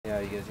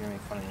is. You're gonna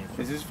make fun of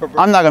me. Is this for birdie?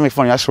 I'm not gonna make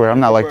fun of you, I swear. I'm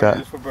not like that.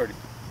 This is for birdie.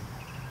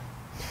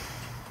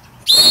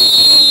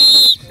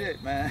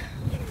 Shit, man.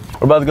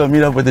 We're about to go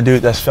meet up with the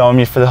dude that's filming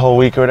me for the whole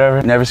week or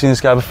whatever. Never seen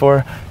this guy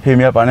before. Hit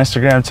me up on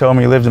Instagram, told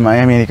me he lived in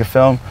Miami and he could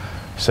film.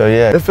 So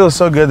yeah, it feels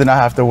so good that I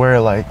have to wear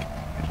like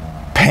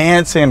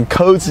pants and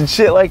coats and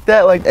shit like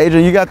that. Like,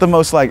 Adrian, you got the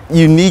most like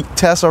unique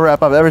Tesla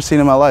wrap I've ever seen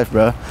in my life,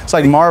 bro. It's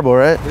like marble,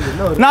 right?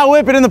 Not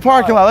whip it in the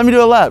parking lot. Let me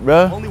do a lap,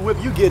 bro. Only whip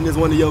you getting is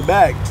one of your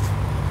bags.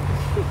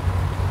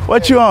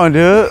 What you on,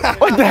 dude?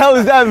 What the hell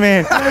does that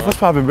mean? What's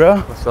poppin', bro?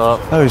 What's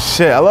up? Oh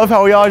shit, I love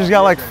how we all just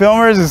got like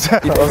filmers and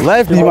stuff.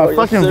 Lefty, my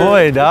fucking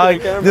boy, dog.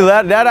 Dude,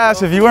 that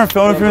ass, if you weren't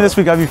filming for me this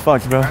week, I'd be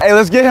fucked, bro. Hey,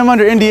 let's get him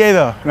under NDA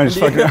though. No, just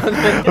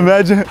fucking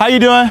imagine. How you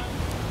doing?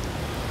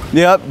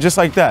 Yep, just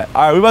like that.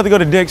 All right, we about to go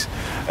to Dick's.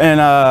 And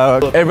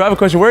hey, bro, I have a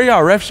question. Where are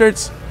y'all ref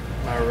shirts?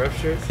 Our ref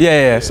shirts?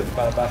 Yeah.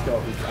 By the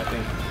basketball hoop, I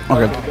think.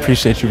 Okay,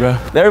 appreciate you, bro.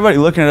 Everybody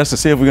looking at us to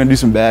see if we're gonna do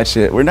some bad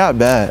shit. We're not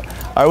bad.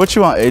 All right, what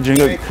you want,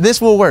 Adrian? This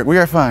will work. We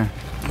are fine.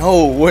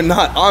 No, we're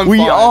not. We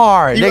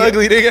are. You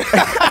ugly nigga.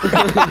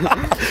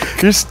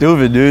 You're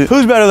stupid, dude.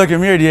 Who's better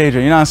looking, me or the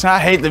Adrian? You know what I'm saying? I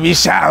hate to be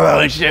shallow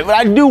and shit, but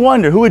I do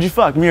wonder, who would you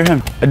fuck, me or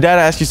him? A dad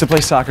ass used to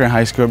play soccer in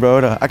high school,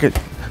 bro. I could,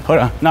 hold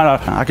on. No,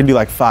 I could do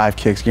like 5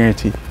 kicks,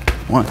 guaranteed.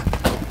 1.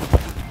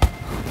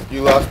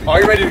 You lost me.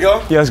 Are you ready to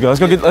go? Yeah, let's go.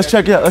 Let's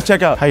check it out. Let's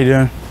check out. How you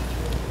doing?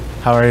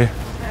 How are you?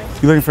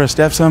 You looking for a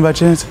stepson by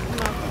chance?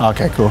 No.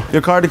 Okay, cool.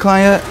 Your card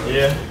decline yet?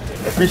 Yeah.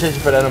 Appreciate you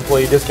for that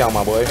employee discount,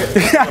 my boy.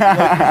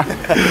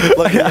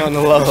 Looking on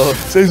the low.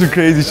 Say some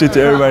crazy shit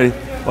to everybody.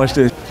 Watch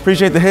this.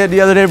 Appreciate the hit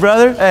the other day,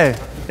 brother. Hey,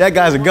 that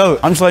guy's a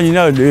goat. I'm just letting you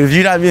know, dude. If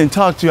you're not being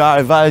talked to, I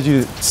advise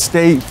you to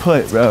stay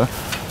put, bro.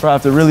 Bro, I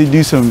have to really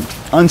do some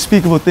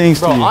unspeakable things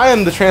to you. Bro, I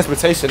am the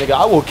transportation, nigga.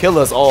 I will kill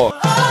us all.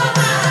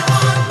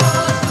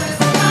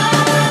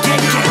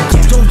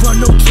 Don't run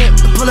no camp.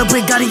 Pull up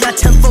with Gotti, got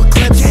 10-foot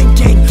clips. Gang,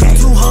 gang, gang.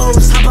 2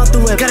 hoes, hop out the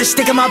whip. Got a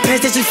stick in my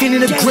pants that you feeling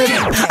the grip.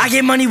 I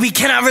get money, we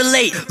cannot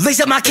relate. Lace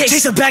up my cake,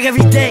 chase a bag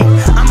every day.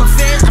 I'm a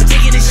fan, I'm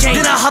taking the shame.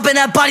 Then I hop in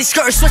that body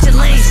skirt and switching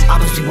lanes. I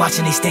must be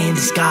watching, they stay in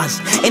disguise.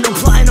 Ain't no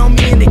plotting on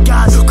me and the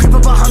guys. Creep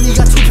up behind me,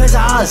 got 2 pairs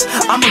of eyes.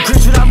 I'm a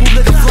grinch when I move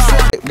like a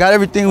fly. Got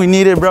everything we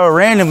needed, bro.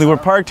 Randomly, we're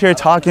parked here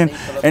talking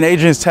in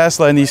Adrian's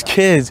Tesla, and these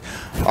kids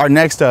are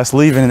next to us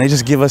leaving, and they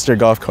just give us their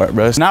golf cart,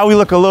 bro. So now we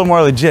look a little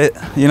more legit,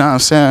 you know what I'm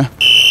saying?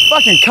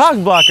 Fucking cock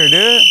blocker,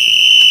 dude.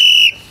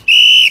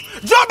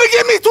 Jump and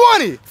give me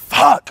 20!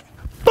 Fuck.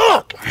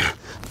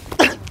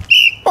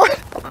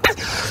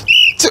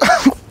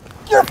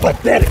 You're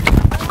pathetic.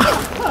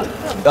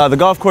 The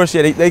golf course,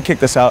 yeah, they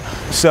kicked us out.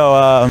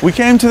 So we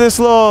came to this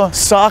little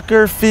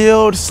soccer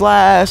field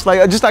slash,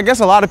 like, just I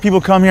guess a lot of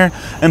people come here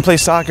and play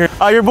soccer.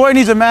 Your boy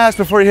needs a mask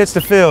before he hits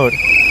the field.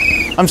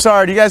 I'm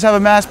sorry, do you guys have a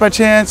mask by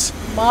chance?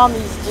 Mom,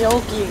 he's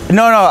joking.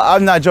 No,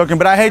 I'm not joking,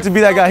 but I hate to be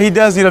that guy. He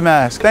does need a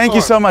mask. Thank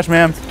you so much,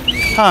 ma'am.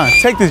 Huh,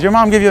 take this. Your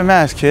mom gave you a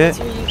mask, kid.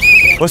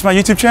 What's my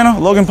YouTube channel?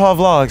 Logan Paul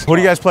Vlogs. What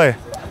do you guys play?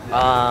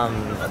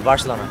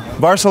 Barcelona.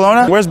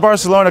 Barcelona? Where's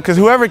Barcelona? Because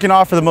whoever can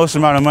offer the most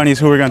amount of money is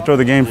who we're going to throw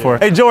the game for.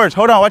 Hey, George,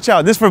 hold on. Watch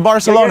out. This is for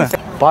Barcelona.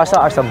 Barca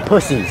are some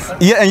pussies.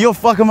 Yeah, and you'll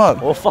fuck him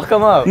up. We'll fuck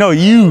them up. No,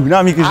 you,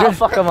 not me, because I'll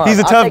fuck him up. He's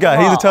a tough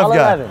guy. He's a tough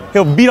guy.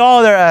 He'll beat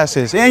all their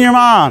asses. And your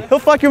mom. He'll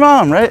fuck your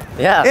mom, right?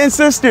 Yeah. And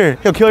sister.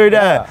 He'll kill your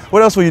dad. Yeah.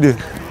 What else will you do?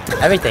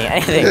 Everything,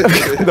 anything.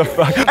 The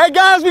fuck? Hey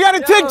guys, we got a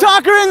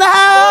TikToker in the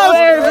house!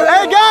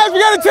 Hey guys, we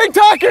got a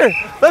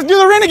TikToker! Let's do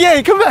the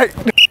renegade, come back.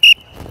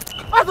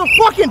 That's a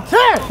fucking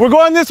 10! We're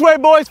going this way,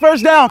 boys,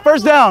 first down.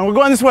 We're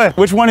going this way.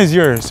 Which one is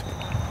yours?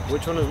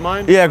 Which one is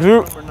mine? Yeah,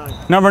 because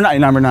number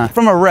 9.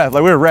 From a ref,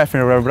 like we're reffing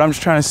or whatever, but I'm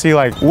just trying to see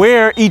like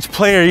where each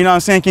player, you know what I'm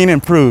saying, can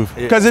improve.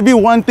 Because it'd be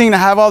one thing to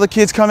have all the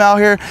kids come out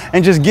here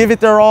and just give it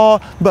their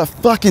all, but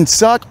fucking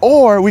suck,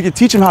 or we could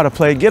teach them how to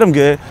play, get them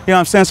good, you know what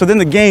I'm saying, so then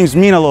the games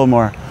mean a little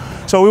more.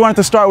 So we wanted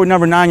to start with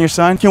number 9, your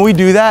son. Can we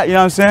do that? You know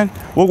what I'm saying?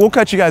 We'll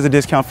cut you guys a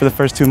discount for the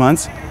first 2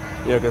 months.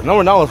 Yeah, because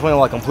number 9 was playing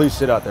like complete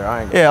shit out there.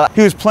 Yeah,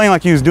 he was playing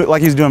like he was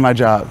doing my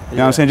job. You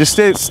know what I'm saying?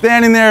 Just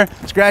standing there,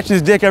 scratching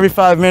his dick every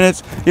 5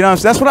 minutes. You know what I'm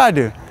saying? That's what I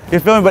do. You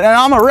feel me? But and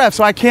I'm a ref,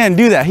 so I can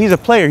do that. He's a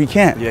player, he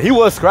can't. Yeah, he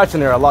was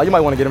scratching there a lot. You might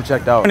want to get him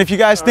checked out. And if you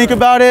guys think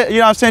about it, you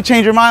know what I'm saying,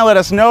 change your mind, let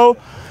us know.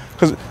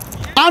 Because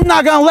I'm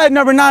not gonna let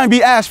number 9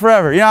 be ass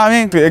forever, you know what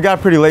I mean? It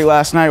got pretty late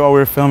last night while we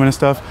were filming and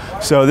stuff.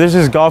 So there's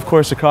this golf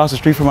course across the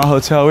street from our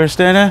hotel we were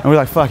staying in, and we're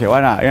like, fuck it,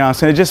 why not? You know what I'm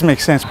saying? It just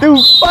makes sense. Dude,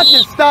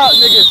 fucking stop,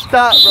 nigga,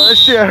 stop, bro. That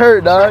shit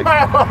hurt, dog.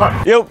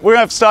 Yep, we're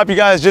gonna have to stop you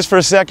guys just for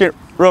a second,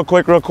 real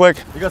quick.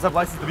 You guys have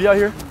license to be out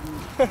here?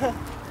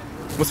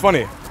 What's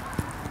funny?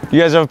 You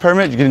guys have a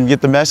permit? You can get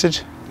the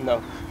message?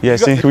 No. Yeah,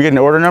 see, can we get an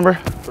order number?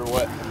 For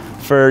what?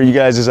 For you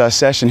guys'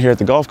 session here at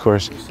the golf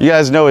course. You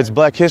guys know it's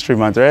Black History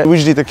Month, right? We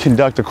just need to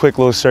conduct a quick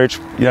little search.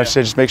 You know,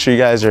 just make sure you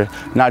guys are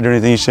not doing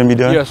anything you shouldn't be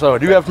doing. Yeah, so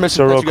do you have permission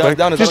so to real pat you guys quick,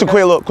 down? just a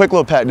quick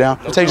little pat down.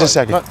 Take just a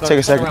second. Take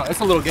a second. It's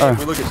a little game.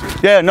 We look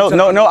at you. Yeah,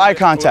 no eye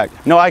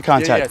contact. No eye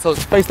contact. Yeah, so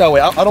face that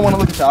way. I don't want to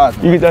look at your eyes.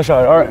 You get that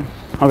shot. All right.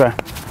 Okay.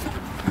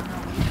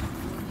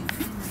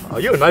 Oh,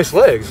 you have nice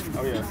legs.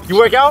 Oh yeah. You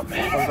work out?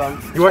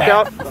 Sometimes. You work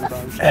out?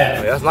 Sometimes.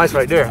 Yeah, that's nice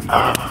right there.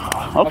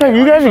 Okay,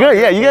 you guys are good.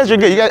 Yeah, you guys are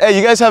good. Hey,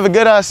 you guys have a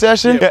good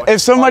session. Yeah,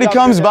 if somebody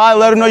comes by,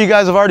 let them know you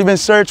guys have already been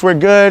searched. We're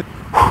good.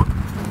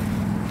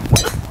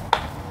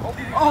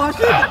 Oh, I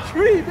shit the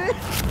tree, man.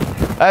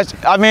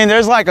 I mean,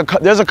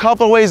 there's a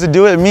couple of ways to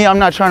do it. Me, I'm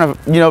not trying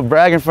to,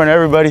 brag in front of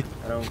everybody.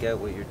 I don't get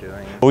what you're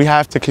doing. We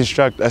have to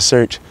construct a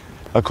search,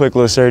 a quick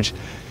little search.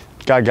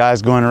 Got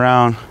guys going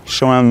around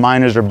showing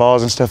minors their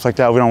balls and stuff like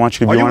that. We don't want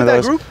you to be one of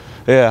those. Group?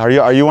 Yeah,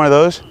 are you one of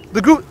those?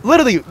 The group,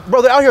 literally,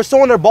 bro, they're out here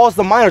showing their balls to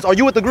the minors. Are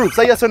you with the group?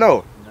 Say yes or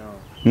no.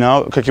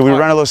 No? Okay, can we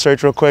run a little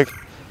search real quick?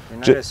 You're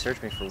not gonna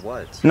search me for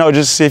what? No,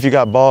 just to see if you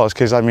got balls,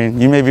 because I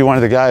mean, you may be one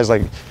of the guys,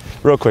 like,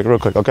 real quick,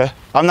 okay?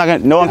 I'm not gonna,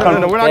 no one come.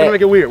 No, we're not gonna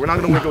make it weird. We're not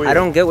gonna make it weird. I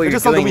don't get what you're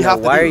doing. We have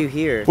to Why do. are you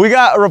here? We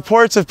got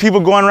reports of people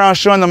going around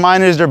showing the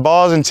minors their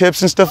balls and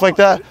tips and stuff like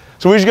that.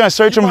 So we're just gonna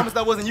search them. Promise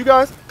that wasn't you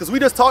guys? Because we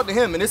just talked to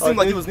him and it seemed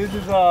like he was. This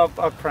is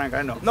a prank,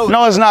 I know.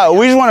 No, it's not.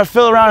 We just want to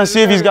feel around and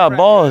see if he's got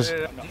balls.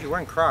 You're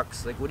wearing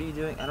Crocs. Like, what are you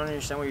doing? I don't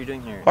understand what you're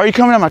doing here. Why are you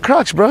coming at my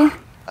Crocs, bro?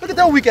 Look at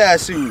those weak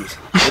ass shoes.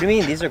 What do you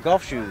mean? These are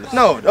golf shoes.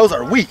 No, those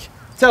are weak.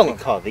 Tell him.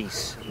 Call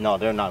these. No,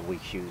 they're not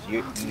weak shoes.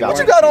 You What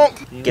you got on?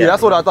 Yeah,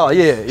 that's what I thought.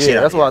 Yeah,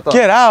 that's what I thought.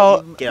 Get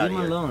out. Get out of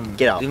here. Alone.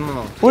 Get out. Leave him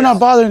alone. We're not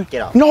bothering.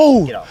 Get out.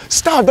 No. Get out.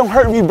 Stop. Don't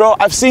hurt me, bro.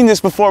 I've seen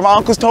this before. My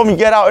uncles told me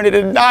get out and it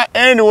did not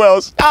end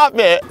well. Stop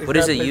it. What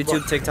is it?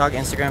 YouTube, TikTok,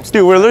 Instagram?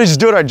 Dude, we're literally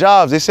just doing our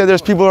jobs. They said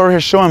there's people over here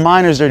showing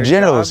minors their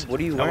genitals. What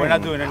are you No, wearing? we're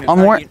not doing anything.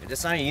 I'm wearing.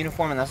 That's not a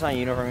uniform, and that's not a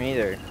uniform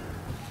either.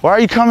 Why are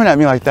you coming at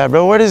me like that,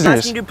 bro? What is I'm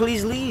this? asking you to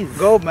please leave.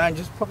 Go, man.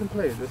 Just fucking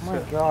play. That's Oh my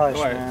it. gosh,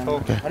 Alright, man.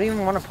 so- I don't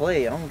even want to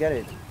play. I don't get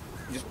it.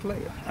 Just play.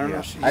 I don't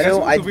know. I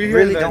don't. I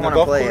really don't want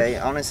to play.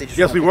 I honestly just.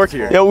 Yes, wanna we work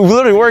here. Yeah, we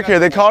literally work here.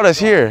 They called us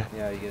here.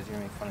 Yeah, you guys are gonna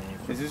make fun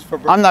of me. Is this for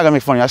birdie? I'm not gonna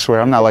make fun of you. I swear.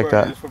 I'm not like Birdie,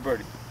 that. This is for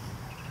birdie.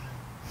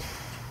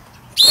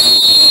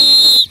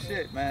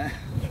 Shit, man.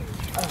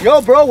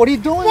 Yo, bro, what are you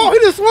doing? Oh, he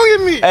just swung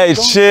at me. Hey,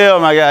 chill,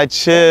 my guy.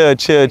 Chill.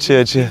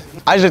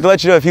 I just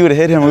let you know if he would have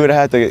hit him, we would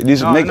have had to do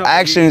some, make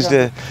actions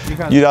to,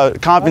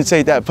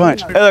 compensate that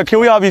punch. Hey, look, can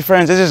we all be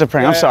friends? This is a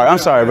prank. I'm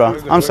sorry, bro.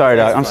 I'm sorry,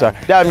 dog. I'm sorry.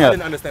 Dab me I up.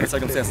 didn't understand the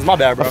circumstances. My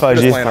bad, bro. Fudge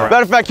Just you. playing around.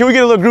 Matter of fact, can we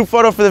get a little group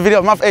photo for the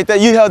video? Hey,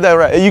 you held that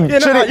right. You no,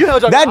 shoulda- you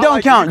held your- that I don't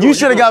like count. you. You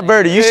should have got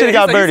birdie. You should have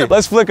got he birdie. said-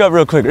 Let's flick up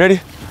real quick. Ready?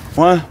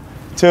 1,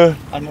 2,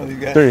 I know you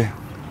guys. 3.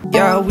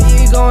 Yeah, we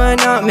going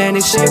up, man,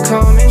 this shit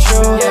coming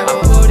true.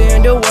 I put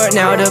in the work,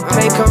 now the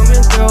pay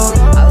coming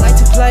through. I like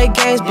to play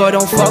games, but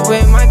don't fuck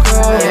with my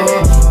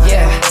crew.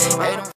 Yeah.